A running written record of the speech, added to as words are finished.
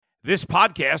This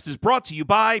podcast is brought to you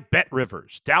by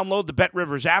BetRivers. Download the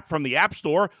BetRivers app from the App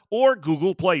Store or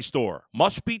Google Play Store.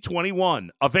 Must be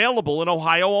 21. Available in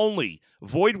Ohio only.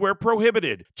 Void where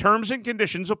prohibited. Terms and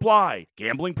conditions apply.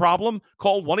 Gambling problem?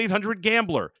 Call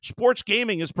 1-800-GAMBLER. Sports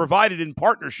gaming is provided in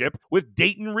partnership with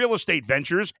Dayton Real Estate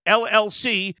Ventures,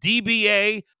 LLC,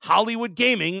 DBA, Hollywood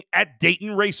Gaming at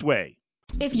Dayton Raceway.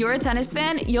 If you're a tennis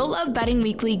fan, you'll love Betting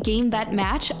Weekly Game Bet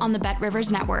Match on the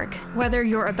BetRivers Network. Whether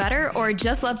you're a bettor or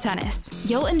just love tennis,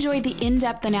 you'll enjoy the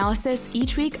in-depth analysis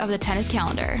each week of the tennis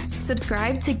calendar.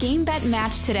 Subscribe to Game Bet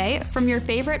Match today from your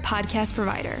favorite podcast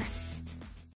provider.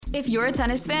 If you're a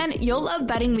tennis fan, you'll love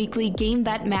Betting Weekly Game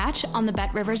Bet Match on the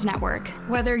BetRivers Network.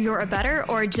 Whether you're a bettor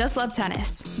or just love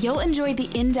tennis, you'll enjoy the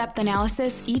in-depth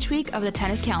analysis each week of the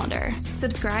tennis calendar.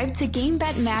 Subscribe to Game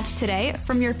Bet Match today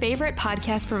from your favorite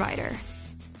podcast provider.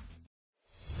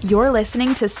 You're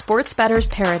listening to Sports Bettor's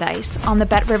Paradise on the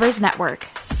BetRivers Network.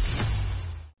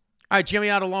 All right, Jimmy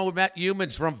Ott along with Matt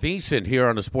Youmans from VSiN here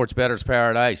on the Sports Bettor's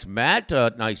Paradise. Matt,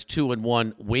 nice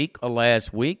 2-1 week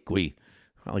last week. We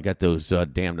finally got those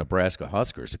damn Nebraska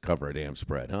Huskers to cover a damn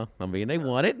spread, huh? I mean, they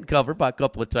won it and covered by a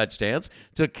couple of touchdowns.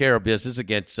 Took care of business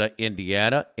against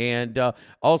Indiana. And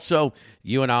also,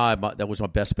 you and I, that was my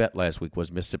best bet last week,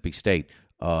 was Mississippi State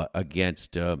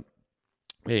against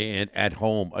and at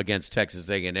home against Texas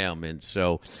A&M. And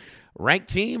so ranked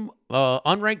team,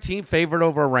 unranked team favored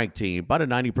over a ranked team, about a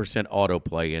 90% auto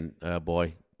play. And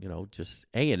boy, you know, just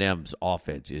A&M's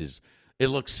offense it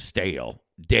looks stale,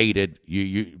 dated.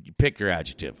 You pick your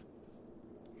adjective.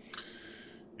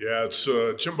 Yeah, it's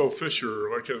Jimbo Fisher.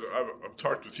 Like I've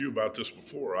talked with you about this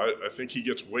before. I think he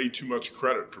gets way too much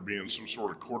credit for being some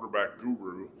sort of quarterback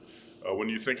guru. When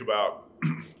you think about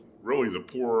really the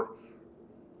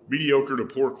mediocre to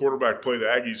poor quarterback play the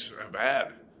Aggies have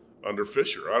had under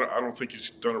Fisher. I don't think he's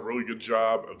done a really good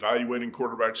job evaluating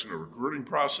quarterbacks in the recruiting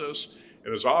process,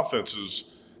 and his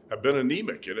offenses have been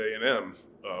anemic at A&M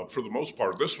for the most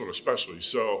part, this one especially.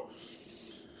 So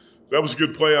that was a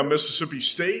good play on Mississippi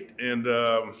State, and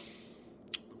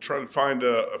trying to find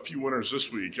a few winners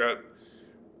this week.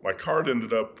 My card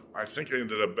I think I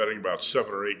ended up betting about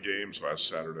 7 or 8 games last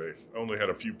Saturday. I only had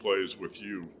a few plays with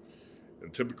you.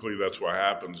 And typically that's what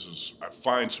happens is I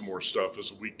find some more stuff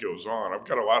as the week goes on. I've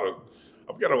got a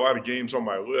lot of games on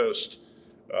my list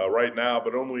right now,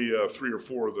 but only 3 or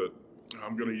 4 that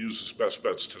I'm going to use as best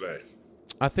bets today.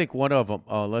 I think one of them,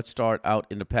 let's start out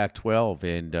in the Pac-12,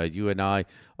 and you and I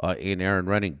and Aaron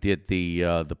Renning did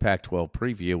the Pac-12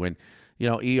 preview, and you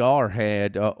know, ER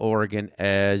had Oregon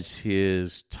as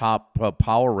his top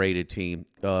power-rated team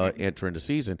entering the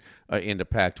season in the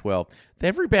Pac-12.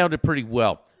 They've rebounded pretty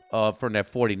well from that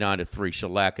 49-3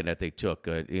 shellacking that they took,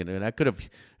 and that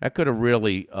could have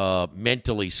really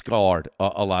mentally scarred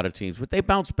a lot of teams. But they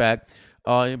bounced back.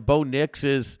 And Bo Nix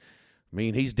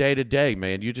he's day to day,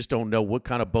 man. You just don't know what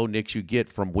kind of Bo Nix you get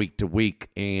from week to week,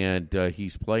 and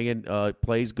he's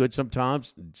plays good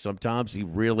sometimes. Sometimes he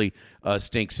really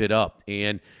stinks it up,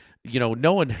 and you know,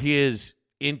 knowing his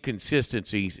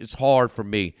inconsistencies, it's hard for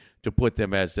me to put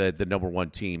them as the number one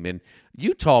team. And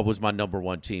Utah was my number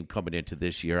one team coming into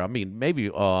this year. I mean, maybe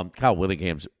Kyle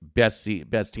Willingham's best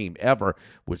team ever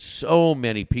with so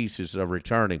many pieces of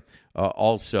returning.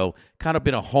 Also, kind of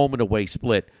been a home and away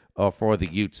split for the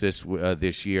Utes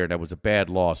this year. That was a bad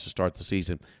loss to start the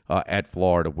season at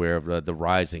Florida, where the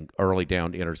rising early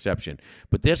down interception.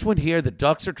 But this one here, the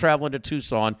Ducks are traveling to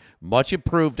Tucson, much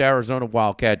improved Arizona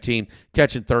Wildcat team,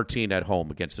 catching 13 at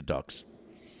home against the Ducks.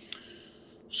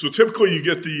 So typically you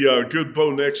get the good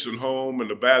Bo Nix at home and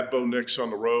the bad Bo Nix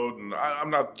on the road. And I'm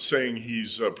not saying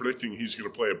he's predicting he's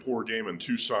going to play a poor game in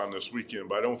Tucson this weekend,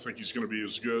 but I don't think he's going to be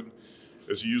as good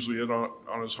as he usually is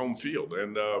on his home field.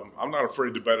 And I'm not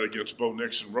afraid to bet against Bo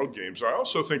Nix in road games. I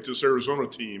also think this Arizona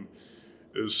team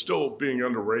is still being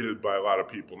underrated by a lot of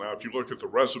people. Now, if you look at the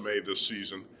resume this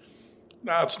season,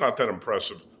 it's not that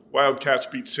impressive. Wildcats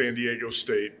beat San Diego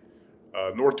State,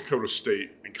 North Dakota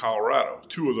State, and Colorado.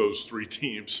 2 of those 3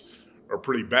 teams are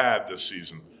pretty bad this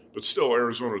season. But still,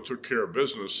 Arizona took care of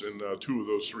business in 2 of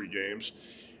those 3 games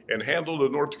and handled a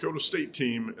North Dakota State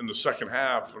team in the second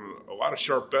half. And a lot of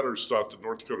sharp bettors thought that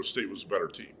North Dakota State was a better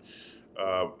team.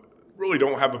 Really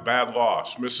don't have a bad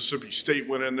loss. Mississippi State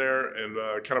went in there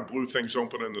and kind of blew things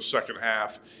open in the second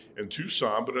half in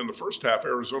Tucson. But in the first half,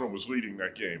 Arizona was leading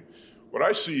that game. What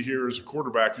I see here is a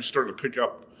quarterback who's starting to pick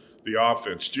up the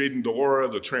offense. Jaden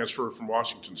DeLora, the transfer from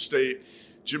Washington State.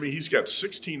 Jimmy, he's got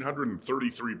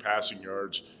 1,633 passing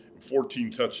yards and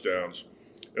 14 touchdowns.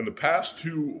 In the past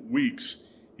 2 weeks,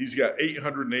 he's got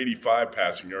 885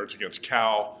 passing yards against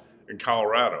Cal and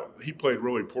Colorado. He played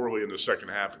really poorly in the second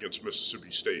half against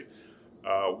Mississippi State.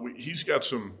 He's got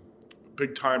some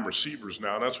big-time receivers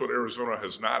now, and that's what Arizona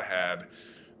has not had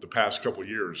the past couple of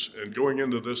years. And going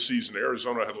into this season,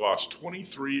 Arizona had lost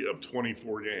 23 of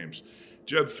 24 games.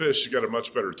 Jedd Fisch has got a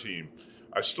much better team.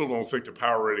 I still don't think the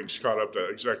power ratings caught up to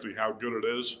exactly how good it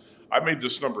is. I made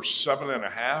this number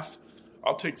 7.5.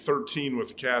 I'll take 13 with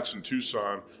the Cats in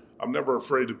Tucson. I'm never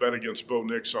afraid to bet against Bo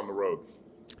Nix on the road.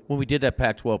 When we did that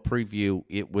Pac-12 preview,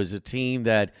 it was a team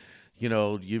that,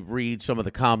 you read some of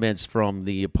the comments from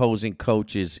the opposing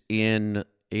coaches in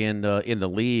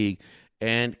the league,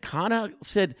 and kind of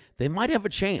said they might have a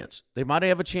chance. They might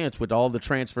have a chance with all the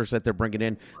transfers that they're bringing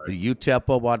in. Right. The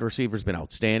UTEP wide receiver has been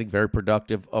outstanding, very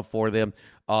productive for them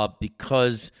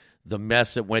because the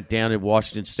mess that went down in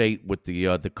Washington State with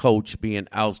the coach being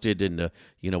ousted and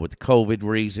with the COVID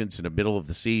reasons in the middle of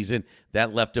the season,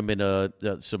 that left them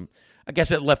in some. I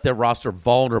guess it left their roster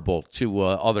vulnerable to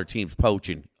other teams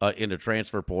poaching in the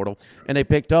transfer portal, and they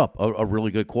picked up a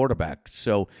really good quarterback.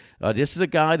 So this is a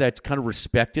guy that's kind of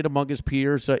respected among his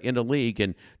peers in the league,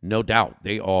 and no doubt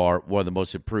they are one of the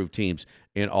most improved teams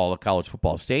in all of college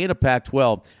football. Staying in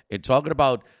Pac-12 and talking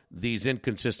about these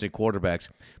inconsistent quarterbacks,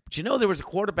 but there was a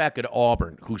quarterback at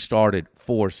Auburn who started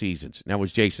 4 seasons, and that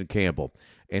was Jason Campbell.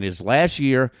 And his last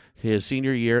year, his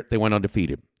senior year, they went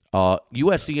undefeated.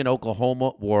 USC and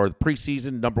Oklahoma were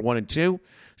preseason number 1 and 2.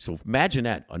 So imagine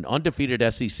that. An undefeated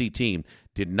SEC team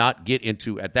did not get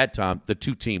into, at that time, the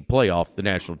 2-team playoff, the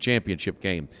national championship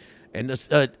game. And this,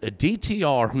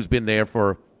 DTR, who's been there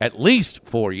for at least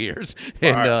 4 years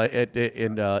at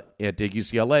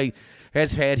UCLA,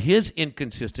 has had his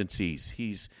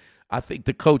inconsistencies. I think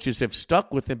the coaches have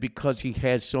stuck with him because he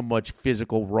has so much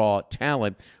physical, raw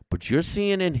talent. But you're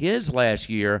seeing in his last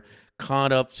year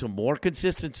kind of some more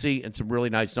consistency and some really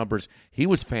nice numbers. He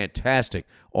was fantastic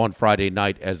on Friday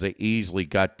night as they easily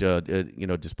got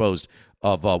disposed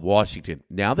of Washington.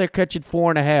 Now they're catching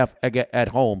 4.5 at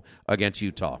home against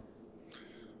Utah.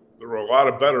 There were a lot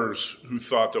of bettors who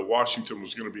thought that Washington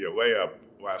was going to be a layup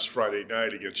last Friday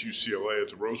night against UCLA at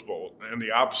the Rose Bowl, and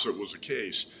the opposite was the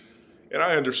case. And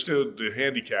I understood the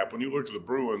handicap. When you look at the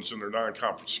Bruins and their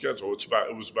non-conference schedule,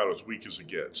 it was about as weak as it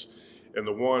gets. And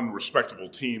the one respectable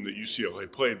team that UCLA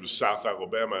played was South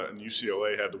Alabama, and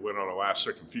UCLA had to win on a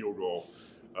last-second field goal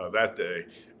that day.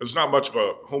 There's not much of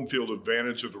a home field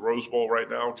advantage at the Rose Bowl right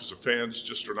now because the fans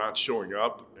just are not showing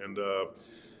up. And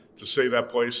to say that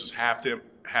place is half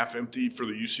empty for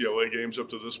the UCLA games up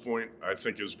to this point, I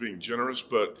think is being generous.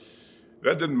 But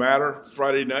that didn't matter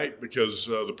Friday night because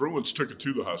the Bruins took it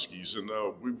to the Huskies. And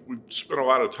we've spent a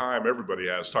lot of time, everybody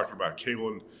has, talking about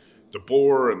Kalen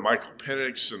DeBoer and Michael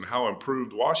Penix and how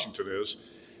improved Washington is.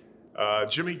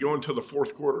 Jimmy, going to the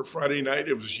fourth quarter Friday night,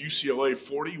 it was UCLA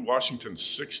 40, Washington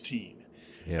 16.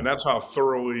 Yeah. And that's how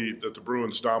thoroughly that the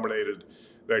Bruins dominated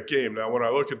that game. Now, when I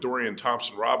look at Dorian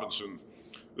Thompson-Robinson,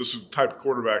 this is the type of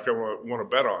quarterback I want to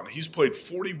bet on. He's played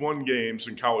 41 games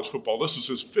in college football. This is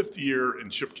his 5th year in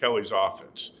Chip Kelly's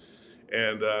offense.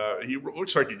 And he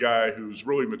looks like a guy who's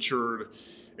really matured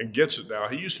and gets it now.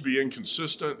 He used to be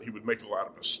inconsistent. He would make a lot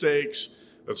of mistakes.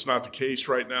 That's not the case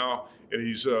right now. And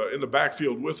he's in the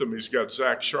backfield with him. He's got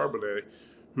Zach Charbonnet,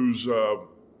 who's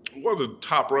one of the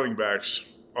top running backs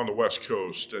on the West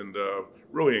Coast and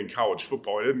really in college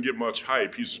football. He didn't get much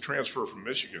hype. He's a transfer from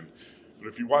Michigan. But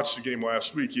if you watched the game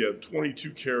last week, he had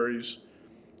 22 carries.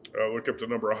 Look up the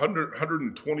number,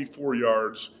 124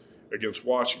 yards against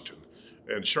Washington.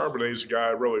 And Charbonnet is a guy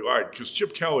I really like because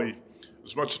Chip Kelly,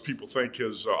 as much as people think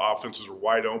his offenses are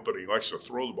wide open, he likes to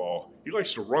throw the ball. He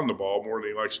likes to run the ball more than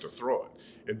he likes to throw it.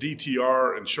 And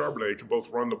DTR and Charbonnet can both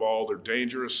run the ball. They're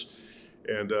dangerous.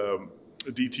 And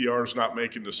DTR is not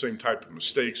making the same type of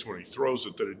mistakes when he throws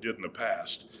it that he did in the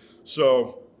past.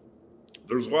 So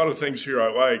there's a lot of things here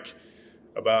I like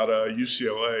about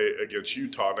UCLA against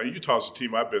Utah. Now, Utah's a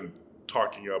team I've been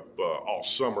talking up all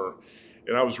summer,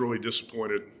 and I was really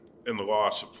disappointed in the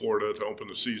loss at Florida to open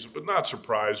the season, but not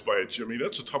surprised by it, Jimmy.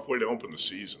 That's a tough way to open the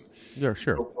season. Yeah,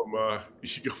 sure.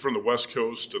 You go from the West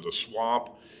Coast to the swamp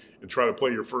and try to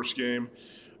play your first game.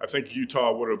 I think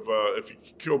Utah would have, if you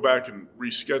could go back and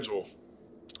reschedule,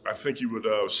 I think you would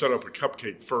set up a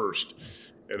cupcake first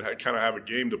and kind of have a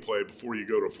game to play before you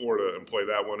go to Florida and play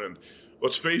that one. And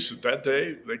let's face it, that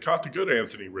day they caught the good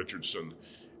Anthony Richardson.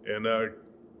 And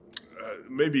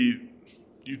maybe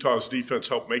Utah's defense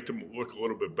helped make them look a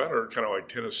little bit better, kind of like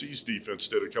Tennessee's defense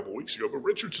did a couple weeks ago. But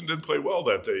Richardson didn't play well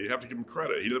that day. You have to give him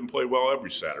credit. He didn't play well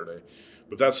every Saturday.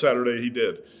 But that Saturday he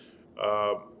did.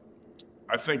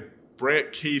 I think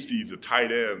Brant Cathy, the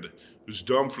tight end, who's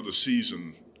done for the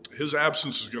season, his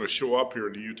absence is going to show up here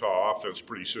in the Utah offense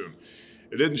pretty soon.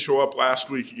 It didn't show up last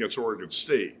week against Oregon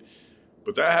State.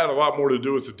 But that had a lot more to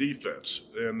do with the defense.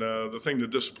 And the thing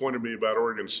that disappointed me about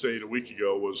Oregon State a week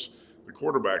ago was the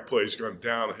quarterback play has gone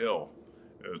downhill.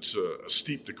 It's a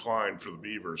steep decline for the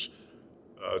Beavers.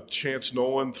 Chance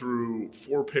Nolan threw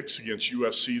 4 picks against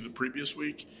USC the previous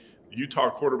week. The Utah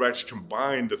quarterbacks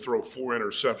combined to throw 4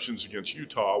 interceptions against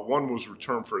Utah. 1 was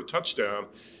returned for a touchdown.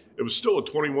 It was still a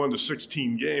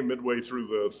 21-16 game midway through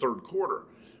the third quarter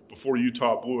before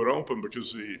Utah blew it open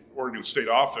because the Oregon State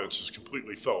offense just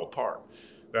completely fell apart.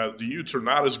 Now, the Utes are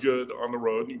not as good on the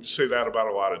road. You can say that about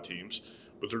a lot of teams,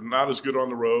 but they're not as good on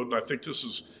the road. And I think this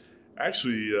is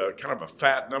actually kind of a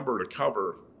fat number to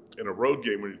cover in a road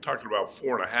game when you're talking about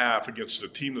 4.5 against a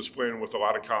team that's playing with a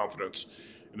lot of confidence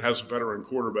and has a veteran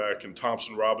quarterback in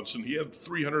Thompson Robinson. He had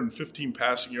 315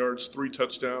 passing yards, 3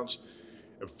 touchdowns,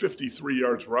 and 53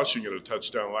 yards rushing at a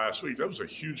touchdown last week. That was a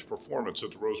huge performance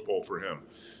at the Rose Bowl for him.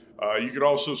 You could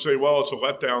also say, well, it's a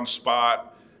letdown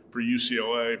spot for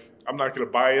UCLA. I'm not going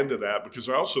to buy into that because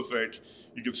I also think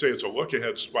you could say it's a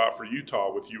look-ahead spot for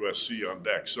Utah with USC on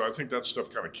deck. So I think that stuff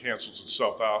kind of cancels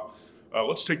itself out.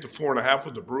 Let's take the 4.5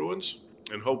 with the Bruins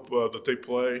and hope that they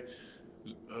play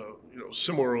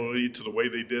similarly to the way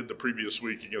they did the previous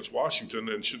week against Washington,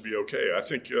 and should be okay. I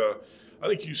think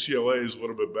UCLA is a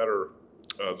little bit better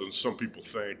than some people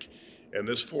think. And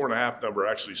this 4.5 number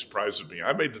actually surprises me.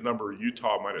 I made the number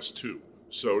Utah -2.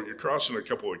 So you're crossing a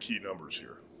couple of key numbers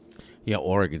here. Yeah,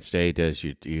 Oregon State, as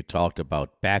you talked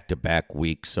about, back-to-back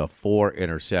weeks of 4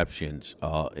 interceptions,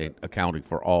 accounting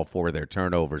for all 4 of their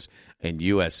turnovers, and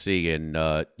USC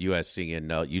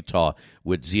and Utah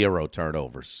with 0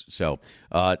 turnovers. So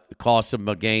cost them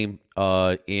a game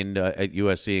at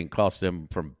USC and cost them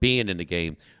from being in the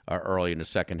game early in the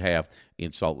second half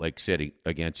in Salt Lake City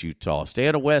against Utah. Stay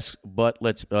on the West, but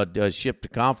let's shift to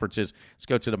conferences. Let's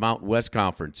go to the Mountain West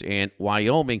Conference. And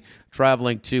Wyoming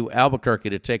traveling to Albuquerque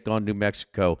to take on New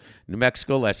Mexico. New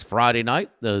Mexico, last Friday night,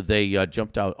 they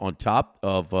jumped out on top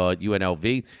of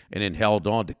UNLV and then held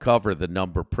on to cover the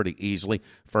number pretty easily.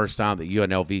 First time that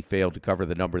UNLV failed to cover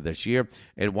the number this year.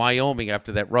 And Wyoming,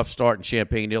 after that rough start in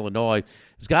Champaign, Illinois,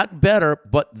 has gotten better,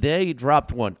 but they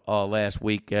dropped one last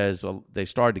week as they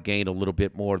started to gain a little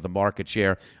bit more of the market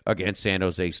share against San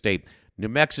Jose State. New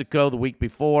Mexico, the week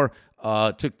before,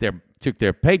 took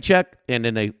their paycheck, and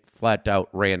then they flat out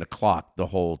ran the clock the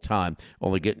whole time,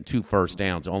 only getting 2 first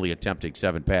downs, only attempting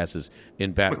 7 passes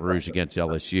in Baton Rouge against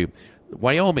LSU.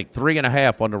 Wyoming,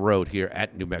 3.5 on the road here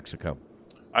at New Mexico.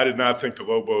 I did not think the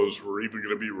Lobos were even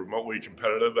going to be remotely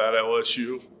competitive at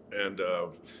LSU. And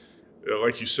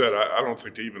like you said, I don't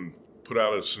think they even put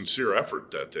out a sincere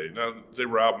effort that day. Now, they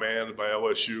were outmanned by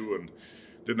LSU and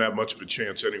didn't have much of a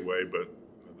chance anyway, but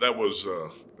that was a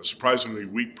surprisingly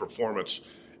weak performance.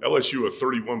 LSU, a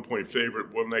 31-point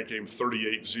favorite, won that game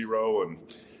 38-0, and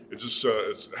it just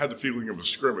it had the feeling of a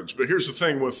scrimmage. But here's the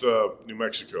thing with New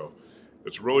Mexico.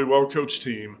 It's a really well-coached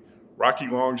team. Rocky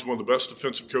Long's one of the best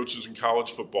defensive coaches in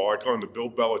college football. I call him the Bill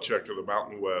Belichick of the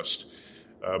Mountain West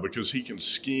because he can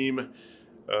scheme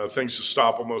things to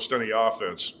stop almost any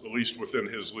offense, at least within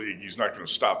his league. He's not going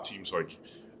to stop teams like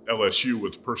LSU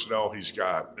with the personnel he's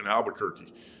got in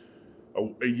Albuquerque.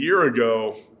 A year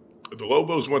ago, the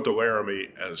Lobos went to Laramie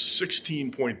as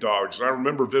 16-point dogs. And I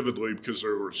remember vividly because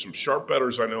there were some sharp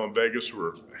bettors I know in Vegas who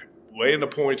were laying the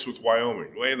points with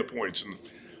Wyoming, laying the points. And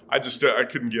I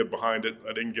couldn't get behind it.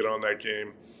 I didn't get on that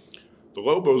game. The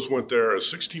Lobos went there as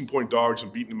 16-point dogs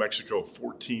and beat New Mexico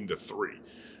 14-3.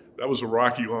 That was a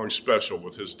Rocky Long special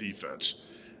with his defense.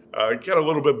 Got a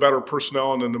little bit better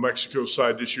personnel on the New Mexico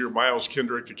side this year. Miles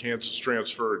Kendrick, the Kansas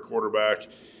transfer at quarterback.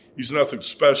 He's nothing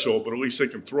special, but at least they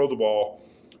can throw the ball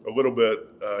a little bit.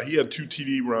 He had 2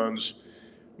 TD runs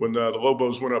when the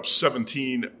Lobos went up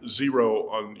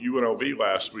 17-0 on UNLV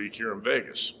last week here in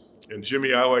Vegas. And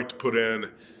Jimmy, I like to put in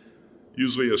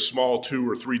usually a small 2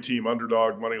 or 3 team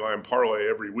underdog moneyline parlay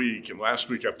every week. And last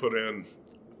week I put in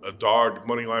a dog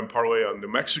moneyline parlay on New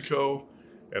Mexico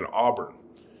and Auburn.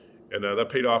 And that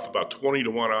paid off about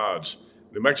 20-1 odds.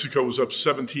 New Mexico was up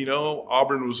 17-0.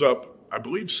 Auburn was up, I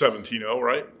believe, 17-0,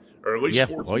 right? Or at least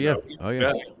 14-0. Oh,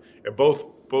 yeah. And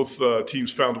both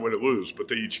teams found a way to lose, but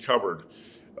they each covered.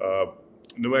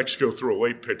 New Mexico threw a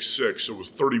late pick 6. It was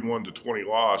 31-20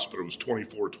 loss, but it was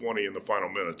 24-20 in the final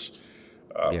minutes.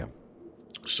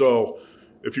 So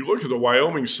if you look at the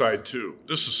Wyoming side, too,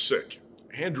 this is sick.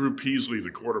 Andrew Peasley, the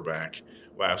quarterback,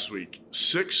 last week,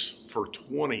 6 for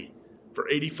 20 for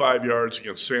 85 yards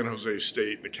against San Jose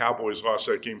State. The Cowboys lost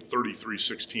that game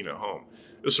 33-16 at home.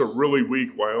 This is a really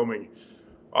weak Wyoming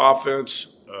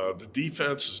offense. The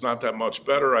defense is not that much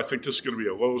better. I think this is going to be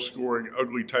a low-scoring,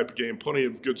 ugly type of game. Plenty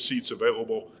of good seats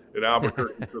available in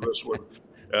Albuquerque for this one.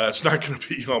 It's not going to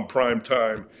be on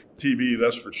primetime TV,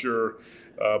 that's for sure.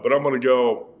 But I'm going to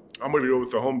go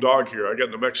with the home dog here. I got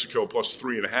New Mexico plus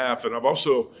 3.5, and I've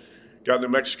also got New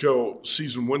Mexico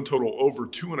season win total over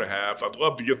 2.5. I'd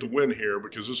love to get the win here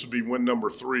because this would be win number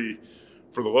 3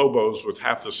 for the Lobos with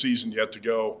half the season yet to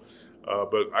go.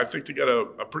 But I think they got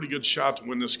a pretty good shot to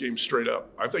win this game straight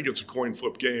up. I think it's a coin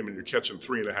flip game, and you're catching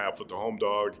 3.5 with the home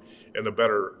dog and a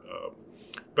better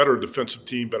defensive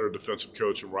team, better defensive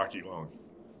coach, and Rocky Long.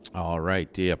 All right,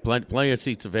 yeah, plenty of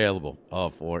seats available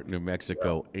for New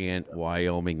Mexico and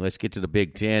Wyoming. Let's get to the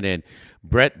Big Ten, and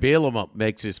Brett Bielema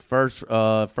makes his first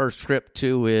trip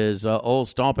to his old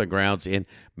stomping grounds in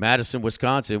Madison,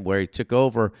 Wisconsin, where he took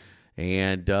over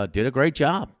and did a great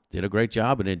job. And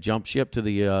then jumped ship to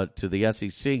the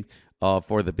SEC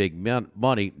for the big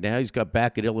money. Now he's got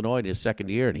back at Illinois in his second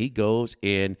year, and he goes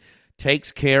and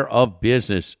takes care of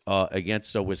business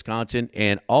against Wisconsin,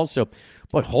 and also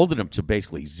holding them to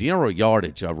basically 0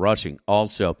 yardage rushing.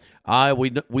 Also,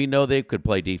 we know they could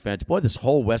play defense. Boy, this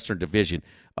whole Western Division,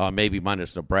 maybe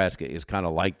minus Nebraska, is kind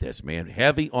of like this, man.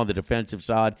 Heavy on the defensive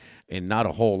side and not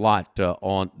a whole lot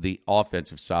on the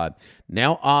offensive side.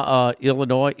 Now,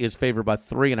 Illinois is favored by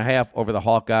 3.5 over the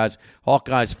Hawkeyes.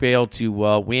 Hawkeyes failed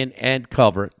to win and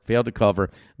cover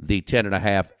the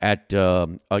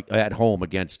 10.5 at home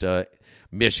against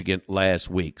Michigan last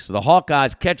week. So the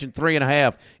Hawkeyes catching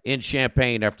 3.5 in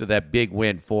Champaign after that big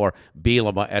win for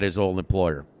Bielema at his old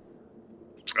employer.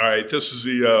 All right, this is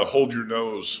the hold your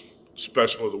nose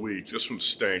special of the week. This one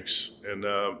stinks, and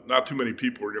not too many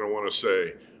people are going to want to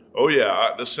say, oh yeah,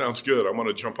 this sounds good. I'm going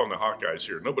to jump on the Hawkeyes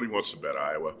here. Nobody wants to bet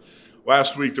Iowa.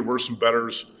 Last week there were some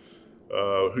bettors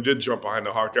who did jump behind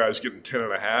the Hawkeyes, getting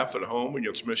 10.5 at home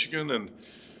against Michigan, and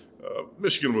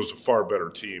Michigan was a far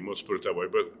better team, let's put it that way.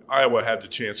 But Iowa had the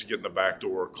chance to get in the back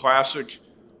door. Classic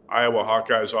Iowa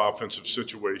Hawkeyes offensive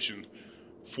situation.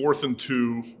 4th and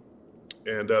 2,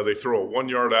 and they throw a 1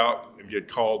 yard out and get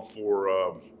called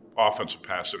for offensive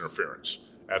pass interference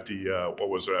at the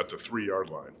at the 3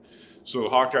 yard line. So the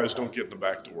Hawkeyes don't get in the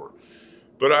back door.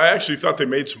 But I actually thought they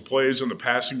made some plays in the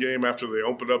passing game after they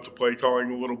opened up the play calling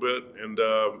a little bit, and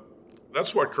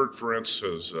that's what Kirk Ferentz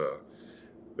has.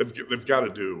 They've got to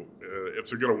do if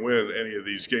they're going to win any of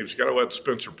these games. You got to let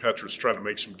Spencer Petras try to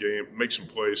make some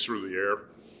plays through the air.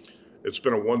 It's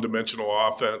been a one-dimensional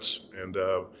offense, and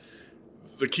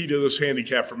the key to this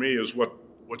handicap for me is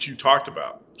what you talked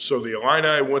about. So the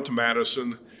Illini went to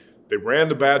Madison. They ran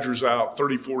the Badgers out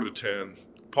 34-10.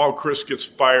 Paul Chryst gets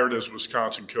fired as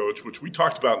Wisconsin coach, which we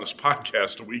talked about in this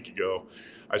podcast a week ago.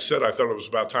 I said I thought it was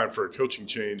about time for a coaching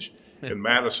change in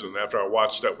Madison after I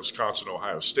watched that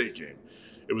Wisconsin-Ohio State game.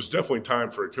 It was definitely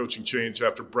time for a coaching change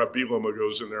after Brett Bielema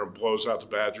goes in there and blows out the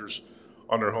Badgers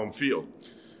on their home field.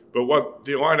 But what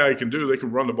the Illini can do, they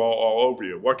can run the ball all over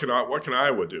you. What can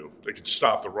Iowa do? They can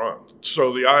stop the run.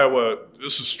 So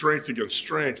this is strength against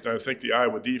strength, and I think the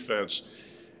Iowa defense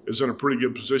is in a pretty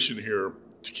good position here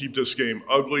to keep this game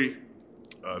ugly,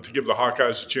 to give the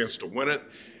Hawkeyes a chance to win it.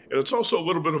 And it's also a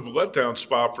little bit of a letdown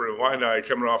spot for Illini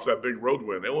coming off that big road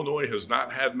win. Illinois has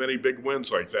not had many big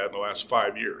wins like that in the last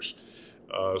 5 years.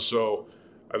 So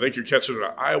I think you're catching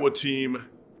an Iowa team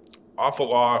off a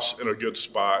loss in a good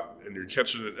spot, and you're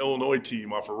catching an Illinois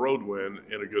team off a road win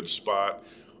in a good spot.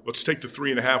 Let's take the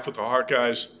 3.5 with the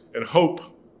Hawkeyes and hope.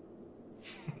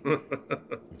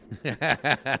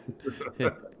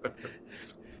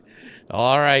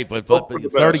 All right, but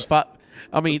 35.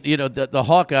 I mean, the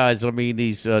Hawkeyes. I mean,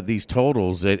 these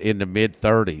totals in the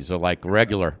mid-30s are like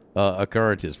regular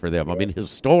occurrences for them. I mean,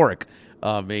 historic.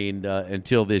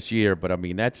 Until this year, but I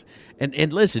mean that's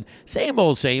and listen, same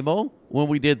old when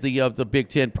we did the Big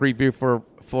Ten preview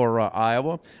for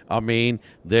Iowa. I mean,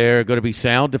 they're going to be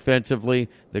sound defensively.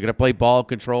 They're going to play ball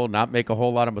control, not make a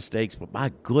whole lot of mistakes, but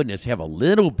my goodness, have a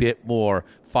little bit more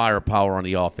firepower on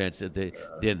the offense than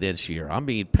this year. I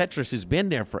mean, Petras has been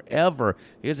there forever.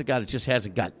 Here's a guy that just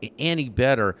hasn't gotten any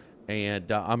better, and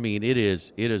it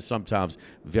is sometimes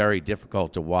very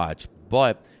difficult to watch,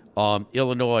 but.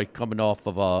 Illinois coming off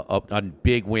of a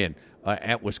big win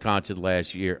at Wisconsin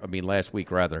last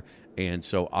week, and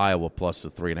so Iowa plus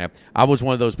the 3.5. I was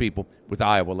one of those people with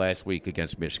Iowa last week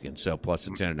against Michigan, so plus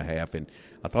the 10.5, and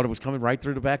I thought it was coming right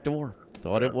through the back door.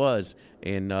 Thought it was,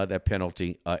 and that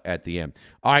penalty at the end.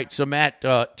 All right, so Matt,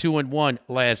 2-1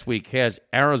 last week, has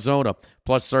Arizona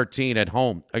plus 13 at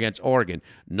home against Oregon.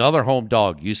 Another home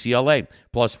dog, UCLA,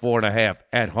 plus 4.5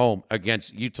 at home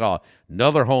against Utah.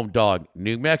 Another home dog,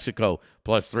 New Mexico,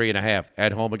 plus 3.5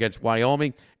 at home against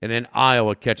Wyoming. And then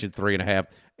Iowa catching 3.5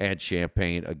 at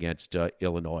Champaign against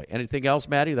Illinois. Anything else,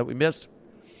 Matty, that we missed?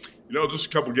 Just a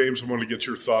couple games I want to get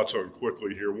your thoughts on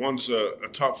quickly here. One's a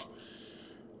tough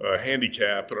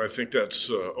handicap, and I think that's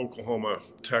Oklahoma,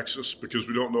 Texas, because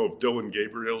we don't know if Dylan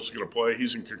Gabriel's going to play.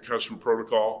 He's in concussion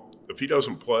protocol. If he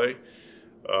doesn't play,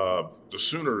 the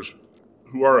Sooners,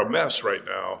 who are a mess right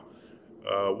now,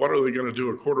 what are they going to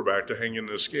do at quarterback to hang in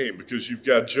this game? Because you've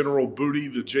got General Booty,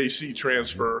 the JC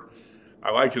transfer.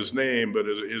 I like his name, but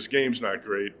his game's not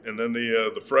great. And then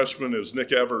the freshman is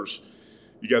Nick Evers.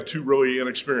 You got two really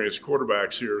inexperienced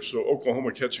quarterbacks here. So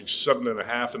Oklahoma catching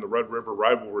 7.5 in the Red River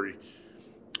rivalry.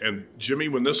 And Jimmy,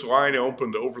 when this line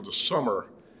opened over the summer,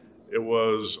 it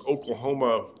was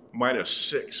Oklahoma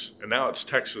 -6, and now it's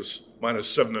Texas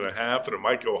 -7.5, and it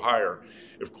might go higher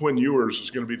if Quinn Ewers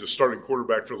is going to be the starting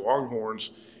quarterback for the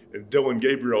Longhorns and Dylan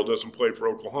Gabriel doesn't play for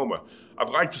Oklahoma. I'd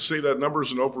like to say that number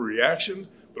is an overreaction,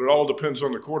 but it all depends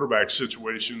on the quarterback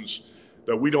situations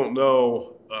that we don't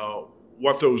know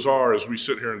what those are as we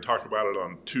sit here and talk about it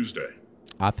on Tuesday.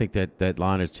 I think that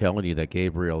line is telling you that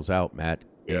Gabriel's out, Matt,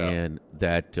 and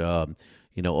that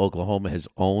Oklahoma has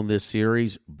owned this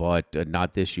series, but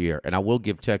not this year. And I will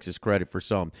give Texas credit for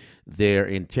their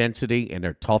intensity and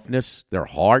their toughness, their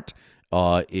heart.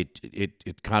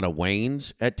 It kind of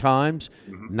wanes at times,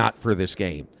 not for this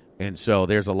game. And so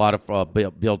there's a lot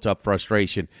of built-up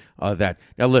frustration that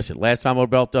 – now, listen, last time I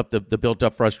built up the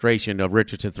built-up frustration of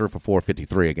Richardson threw for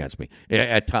 453 against me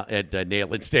at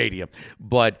Neyland Stadium.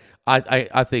 But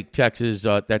I think Texas,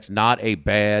 that's not a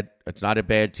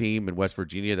bad team in West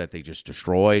Virginia that they just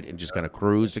destroyed and just kind of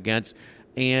cruised against.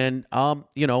 And,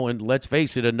 and let's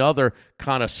face it, another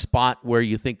kind of spot where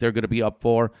you think they're going to be up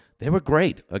for, they were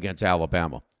great against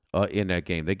Alabama. In that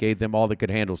game. They gave them all they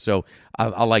could handle. So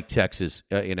I like Texas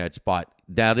in that spot.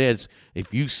 That is,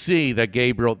 if you see that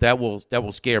Gabriel, that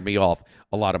will scare me off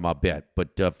a lot of my bet.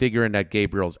 But figuring that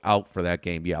Gabriel's out for that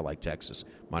game, I like Texas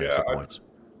minus the points.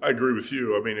 I agree with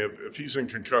you. I mean, if he's in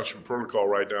concussion protocol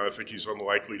right now, I think he's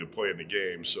unlikely to play in the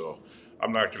game. So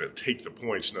I'm not going to take the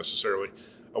points necessarily.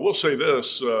 I will say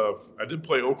this. I did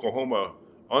play Oklahoma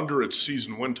under its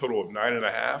season win total of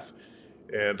 9.5.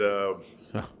 And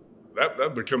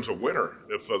that becomes a winner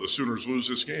if the Sooners lose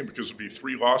this game, because it'll be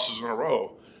 3 losses in a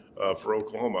row for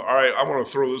Oklahoma. All right, I want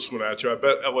to throw this one at you. I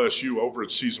bet LSU over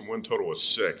its season win total is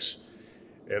 6.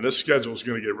 And this schedule is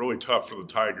going to get really tough for the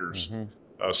Tigers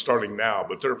starting now.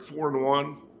 But they're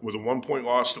 4-1 with a 1-point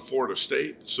loss to Florida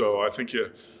State. So I think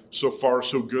so far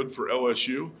so good for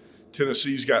LSU.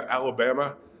 Tennessee's got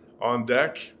Alabama on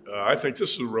deck. I think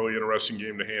this is a really interesting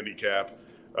game to handicap.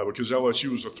 Because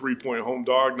LSU was a 3-point home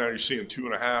dog. Now you're seeing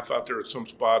 2.5 out there at some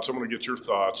spots. I'm going to get your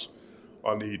thoughts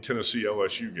on the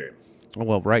Tennessee-LSU game.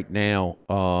 Well, right now,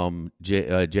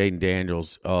 Jaden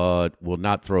Daniels will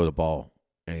not throw the ball.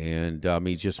 And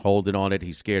he's just holding on it.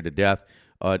 He's scared to death.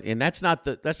 And that's not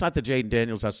the Jaden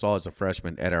Daniels I saw as a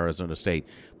freshman at Arizona State.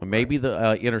 But maybe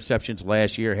the interceptions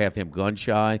last year have him gun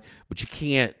shy. But you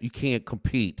can't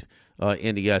compete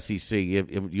in the SEC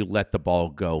if you let the ball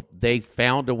go. They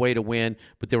found a way to win,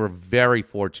 but they were very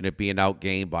fortunate being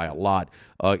outgained by a lot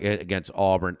against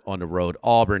Auburn on the road.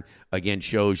 Auburn, again,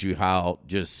 shows you how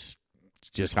just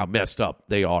how messed up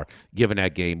they are giving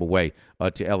that game away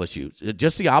to LSU.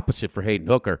 Just the opposite for Hayden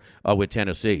Hooker with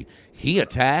Tennessee. He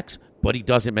attacks, but he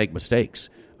doesn't make mistakes.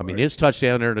 I mean, his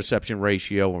touchdown-interception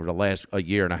ratio over the last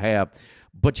year and a half.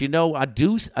 But, I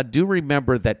do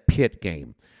remember that Pitt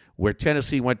game where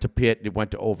Tennessee went to Pitt and it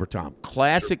went to overtime.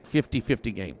 Classic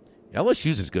 50-50 game.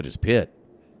 LSU's as good as Pitt.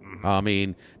 I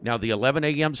mean, now the 11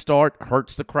 a.m. start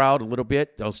hurts the crowd a little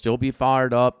bit. They'll still be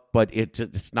fired up, but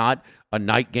it's not a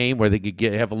night game where they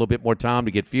could have a little bit more time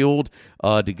to get fueled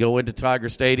to go into Tiger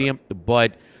Stadium.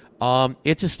 But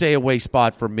it's a stay-away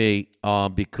spot for me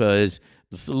because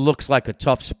this looks like a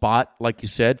tough spot, like you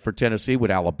said, for Tennessee with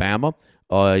Alabama.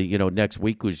 Next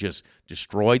week who's just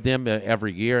destroyed them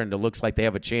every year, and it looks like they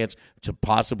have a chance to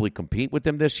possibly compete with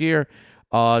them this year.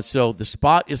 So the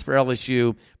spot is for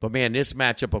LSU, but, man, this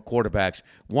matchup of quarterbacks,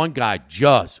 one guy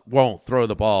just won't throw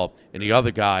the ball, and the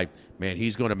other guy, man,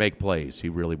 he's going to make plays. He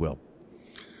really will.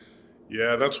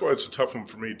 Yeah, that's why it's a tough one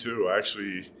for me, too.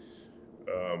 Actually,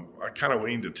 I kind of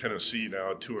lean to Tennessee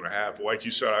now at 2.5. Like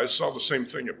you said, I saw the same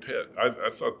thing at Pitt. I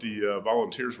thought the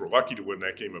Volunteers were lucky to win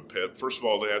that game at Pitt. First of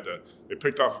all, they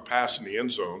picked off a pass in the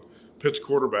end zone. Pitt's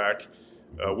quarterback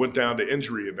went down to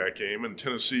injury in that game, and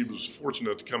Tennessee was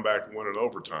fortunate to come back and win in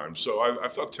overtime. So I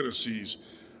thought Tennessee's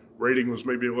rating was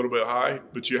maybe a little bit high,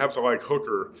 but you have to like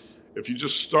Hooker. If you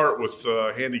just start with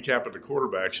handicapping the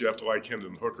quarterbacks, you have to like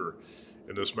Hendon Hooker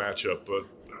in this matchup. But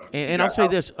I'll say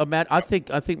this, Matt. I think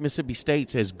Mississippi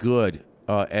State's as good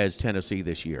as Tennessee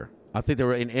this year. I think they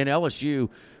were in LSU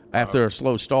after a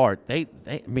slow start. They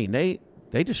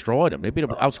They destroyed them. They beat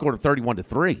them, outscored them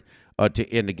 31-3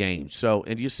 to end the game. So,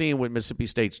 and you're seeing what Mississippi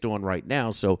State's doing right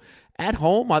now. So, at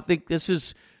home, I think this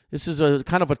is a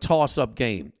kind of a toss-up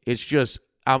game. It's just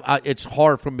it's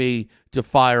hard for me to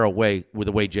fire away with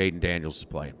the way Jaden Daniels is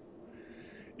playing.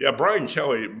 Yeah, Brian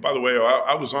Kelly, by the way,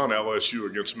 I was on LSU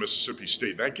against Mississippi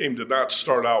State. That game did not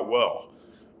start out well,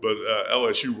 but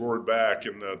LSU roared back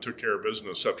and took care of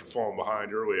business after falling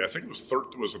behind early. I think it was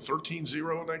was it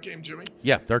 13-0 in that game, Jimmy?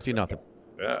 Yeah, 13-0.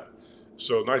 Yeah.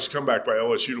 So nice comeback by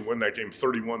LSU to win that game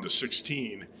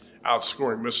 31-16,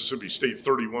 outscoring Mississippi State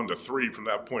 31-3 from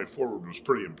that point forward was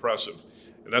pretty impressive.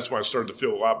 And that's why I started to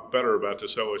feel a lot better about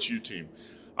this LSU team.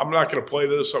 I'm not going to play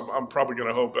this. I'm probably going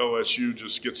to hope LSU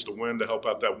just gets the win to help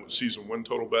out that season win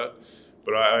total bet.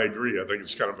 But I agree. I think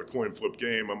it's kind of a coin flip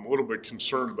game. I'm a little bit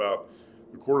concerned about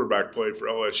the quarterback play for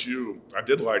LSU. I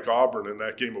did like Auburn in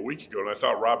that game a week ago, and I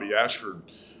thought Robbie Ashford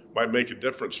might make a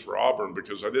difference for Auburn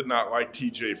because I did not like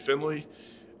TJ Finley.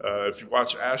 If you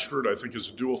watch Ashford, I think as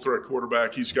a dual threat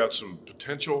quarterback, he's got some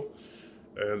potential.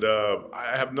 And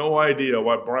I have no idea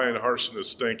what Brian Harsin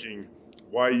is thinking,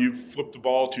 why you flip the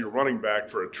ball to your running back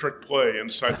for a trick play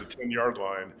inside the 10-yard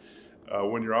line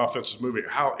when your offense is moving.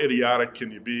 How idiotic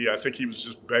can you be? I think he was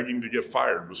just begging to get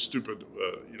fired with stupid,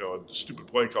 a stupid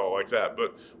play call like that.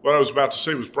 But what I was about to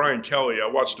say was Brian Kelly. I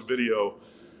watched a video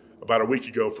about a week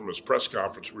ago from his press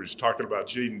conference where he's talking about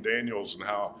Jaden Daniels and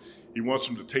how he wants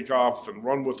him to take off and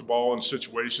run with the ball in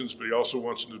situations, but he also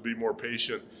wants him to be more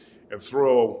patient and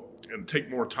throw and take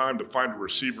more time to find a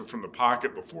receiver from the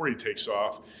pocket before he takes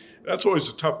off. That's always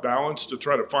a tough balance to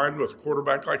try to find with a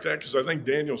quarterback like that because I think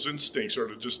Daniel's instincts are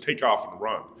to just take off and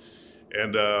run.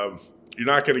 And you're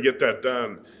not going to get that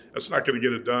done. That's not going to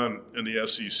get it done in the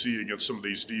SEC against some of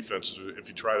these defenses if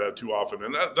you try that too often.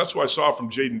 And that's what I saw from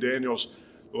Jaden Daniels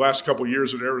the last couple of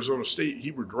years at Arizona State.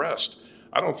 He regressed.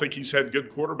 I don't think he's had good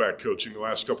quarterback coaching the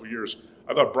last couple of years.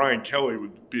 I thought Brian Kelly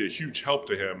would be a huge help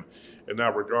to him in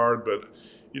that regard. But,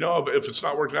 if it's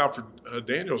not working out for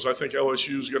Daniels, I think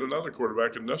LSU's got another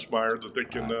quarterback in Nussmeier that they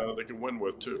can win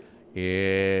with too.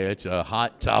 It's a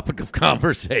hot topic of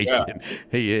conversation.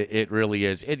 Yeah. It really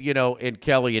is. And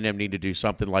Kelly and them need to do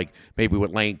something like maybe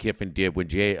what Lane Kiffin did when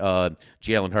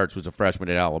Jalen Hurts was a freshman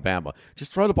at Alabama.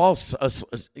 Just throw the ball,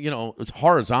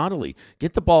 horizontally.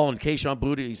 Get the ball in Kayshon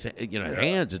Boutte's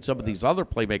hands and some of these other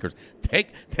playmakers.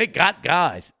 They got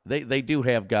guys. They do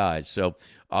have guys. So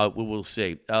we will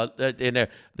see. And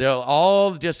they're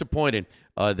all disappointed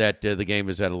that the game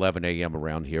is at 11 a.m.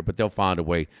 around here, but they'll find a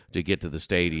way to get to the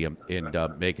stadium and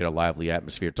make it a lively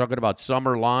atmosphere. Talking about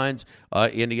summer lines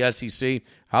in the SEC,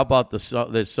 how about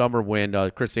this summer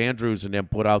when Chris Andrews and them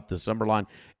put out the summer line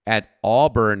at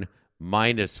Auburn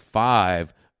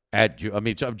 -5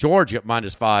 Georgia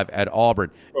 -5 at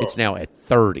Auburn. It's now at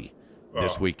 30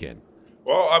 this weekend.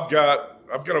 Well, I've got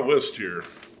a list here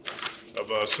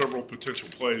of several potential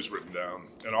plays written down,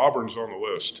 and Auburn's on the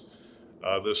list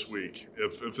this week.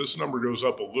 If this number goes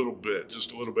up a little bit,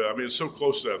 just a little bit, it's so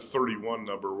close to that 31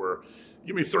 number where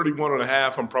give me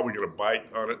 31.5, I'm probably going to bite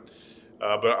on it.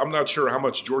 But I'm not sure how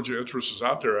much Georgia interest is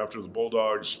out there after the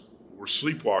Bulldogs were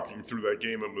sleepwalking through that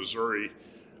game in Missouri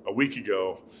a week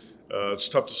ago. It's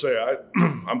tough to say.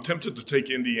 I'm tempted to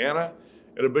take Indiana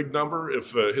at a big number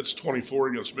if it hits 24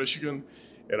 against Michigan,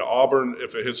 and Auburn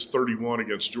if it hits 31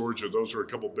 against Georgia. Those are a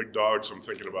couple big dogs I'm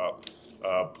thinking about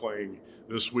playing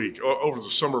this week. Over the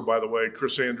summer, by the way,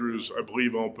 Chris Andrews, I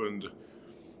believe, opened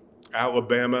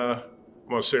Alabama,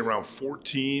 I want to say around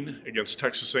 14 against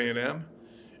Texas A&M.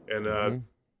 And a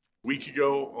week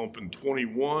ago, opened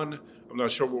 21. I'm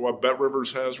not sure what Bet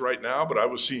Rivers has right now, but I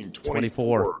was seeing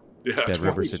 24. Yeah, Bet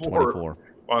Rivers at 24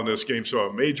 on this game. So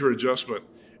a major adjustment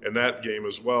in that game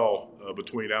as well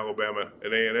between Alabama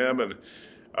and A&M. And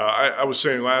I was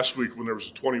saying last week when there was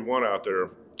a 21 out there,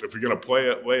 if you're going to play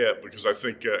it, lay it, because I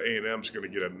think A&M's going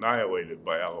to get annihilated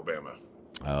by Alabama.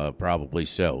 Probably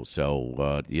so.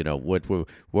 So, what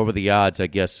were the odds? I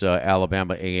guess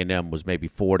Alabama A&M was maybe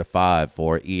 4-5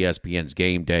 for ESPN's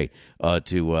Game Day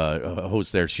to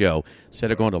host their show.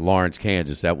 Instead of going to Lawrence,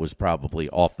 Kansas, that was probably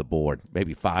off the board,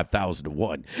 maybe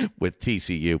 5,000-1 with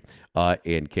TCU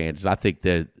in Kansas. I think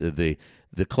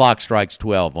the clock strikes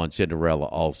 12 on Cinderella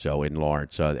also in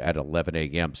Lawrence at 11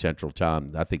 a.m. Central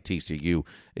Time. I think TCU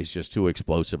is just too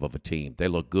explosive of a team. They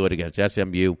look good against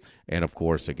SMU and, of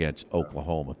course, against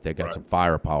Oklahoma. They got some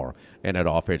firepower in that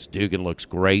offense. Dugan looks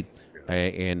great,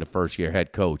 and the first-year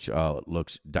head coach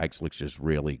Dykes looks just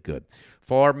really good.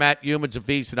 For Matt Youmans of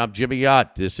VSiN, I'm Jimmy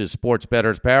Ott. This is Sports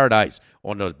Bettor's Paradise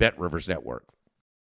on the Bet Rivers Network.